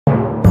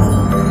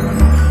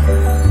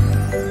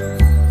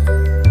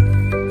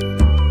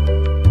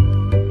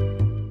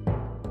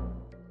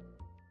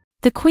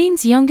The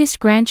Queen's youngest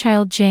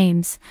grandchild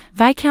James,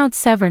 Viscount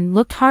Severn,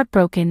 looked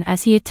heartbroken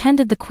as he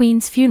attended the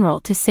Queen's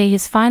funeral to say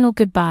his final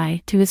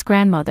goodbye to his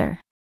grandmother.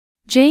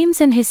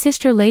 James and his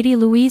sister Lady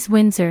Louise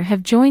Windsor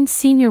have joined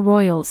senior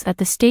royals at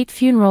the state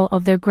funeral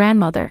of their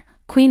grandmother,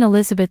 Queen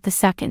Elizabeth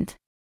II.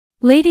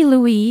 Lady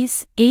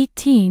Louise,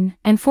 18,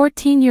 and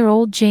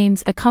 14-year-old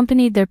James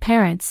accompanied their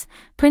parents,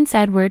 Prince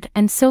Edward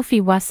and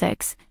Sophie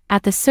Wessex,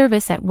 at the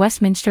service at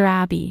Westminster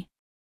Abbey.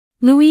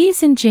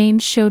 Louise and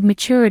James showed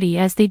maturity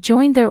as they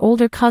joined their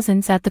older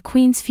cousins at the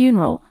Queen's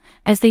funeral,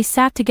 as they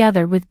sat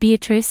together with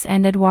Beatrice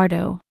and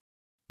Eduardo.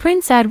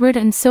 Prince Edward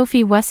and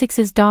Sophie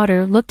Wessex's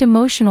daughter looked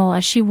emotional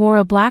as she wore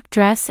a black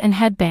dress and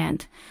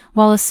headband,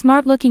 while a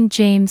smart-looking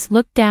James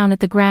looked down at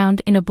the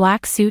ground in a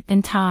black suit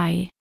and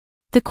tie.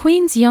 The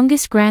Queen's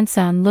youngest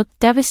grandson looked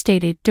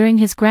devastated during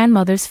his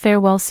grandmother's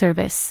farewell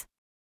service.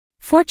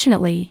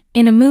 Fortunately,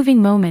 in a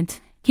moving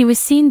moment, he was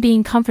seen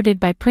being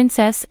comforted by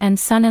Princess and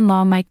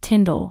son-in-law Mike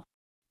Tindall.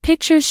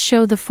 Pictures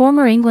show the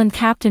former England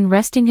captain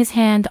resting his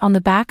hand on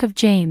the back of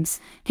James,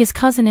 his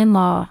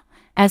cousin-in-law,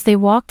 as they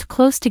walked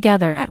close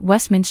together at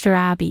Westminster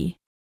Abbey.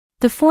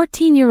 The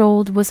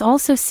 14-year-old was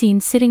also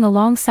seen sitting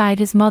alongside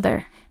his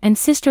mother and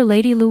sister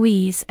Lady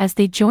Louise as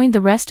they joined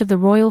the rest of the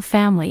royal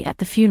family at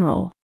the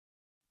funeral.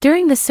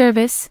 During the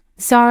service,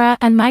 Zara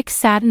and Mike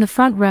sat in the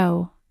front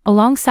row,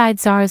 alongside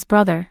Zara's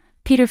brother,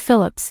 Peter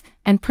Phillips,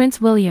 and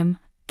Prince William,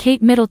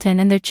 Kate Middleton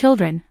and their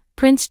children,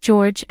 Prince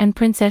George and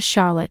Princess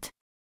Charlotte.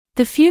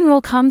 The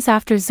funeral comes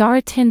after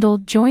Zara Tindall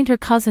joined her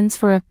cousins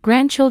for a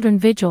grandchildren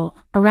vigil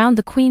around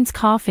the Queen's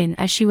coffin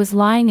as she was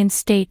lying in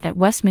state at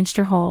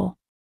Westminster Hall.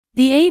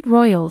 The 8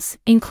 royals,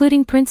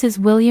 including Princes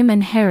William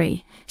and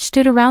Harry,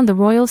 stood around the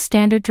royal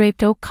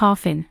standard-draped oak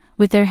coffin,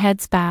 with their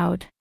heads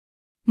bowed.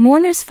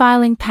 Mourners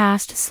filing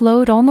past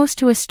slowed almost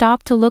to a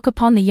stop to look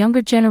upon the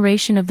younger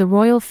generation of the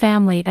royal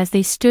family as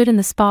they stood in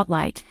the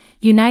spotlight,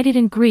 united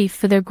in grief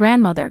for their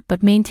grandmother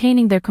but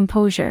maintaining their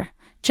composure,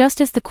 just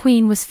as the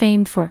Queen was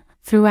famed for,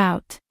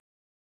 throughout.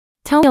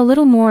 Tell me a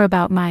little more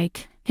about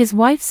Mike. His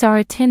wife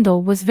Zara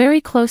Tindall was very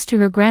close to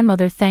her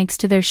grandmother thanks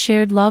to their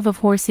shared love of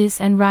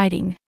horses and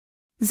riding.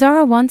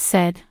 Zara once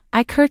said,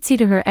 "I curtsy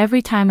to her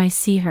every time I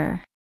see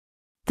her.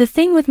 The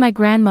thing with my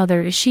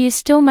grandmother is she is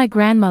still my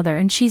grandmother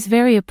and she's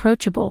very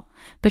approachable,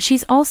 but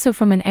she's also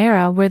from an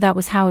era where that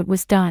was how it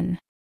was done."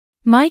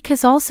 Mike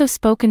has also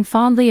spoken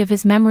fondly of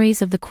his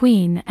memories of the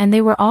Queen, and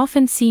they were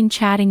often seen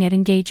chatting at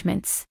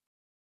engagements.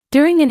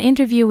 During an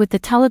interview with The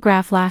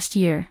Telegraph last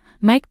year,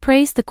 Mike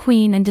praised the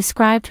Queen and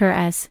described her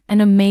as an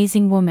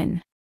amazing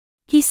woman.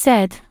 He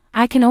said,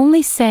 "I can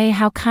only say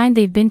how kind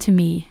they've been to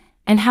me,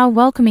 and how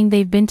welcoming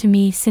they've been to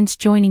me since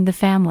joining the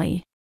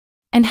family.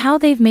 And how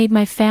they've made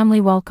my family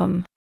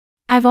welcome.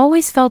 I've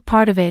always felt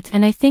part of it,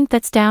 and I think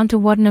that's down to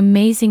what an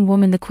amazing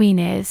woman the Queen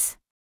is.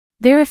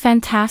 They're a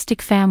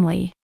fantastic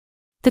family."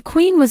 The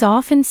Queen was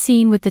often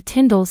seen with the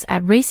Tindalls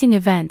at racing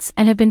events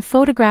and have been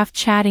photographed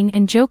chatting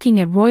and joking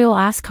at Royal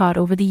Ascot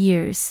over the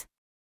years.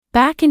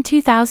 Back in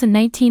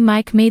 2019,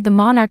 Mike made the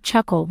monarch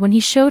chuckle when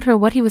he showed her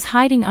what he was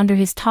hiding under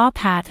his top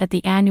hat at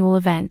the annual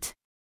event.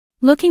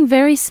 Looking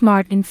very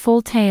smart in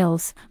full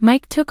tails,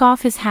 Mike took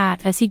off his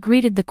hat as he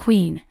greeted the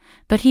Queen,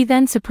 but he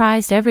then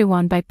surprised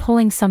everyone by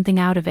pulling something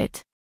out of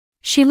it.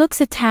 She looks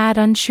a tad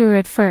unsure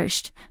at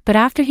first, but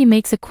after he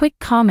makes a quick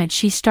comment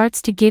she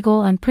starts to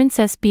giggle and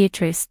Princess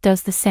Beatrice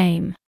does the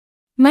same.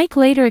 Mike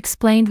later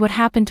explained what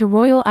happened to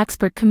royal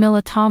expert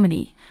Camilla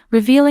Tominey,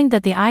 revealing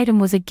that the item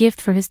was a gift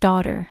for his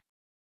daughter.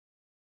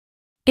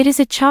 "It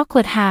is a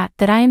chocolate hat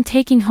that I am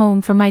taking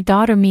home for my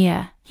daughter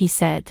Mia," he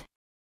said.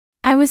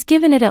 "I was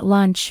given it at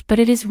lunch, but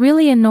it is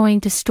really annoying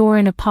to store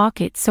in a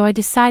pocket, so I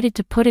decided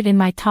to put it in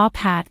my top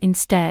hat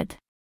instead."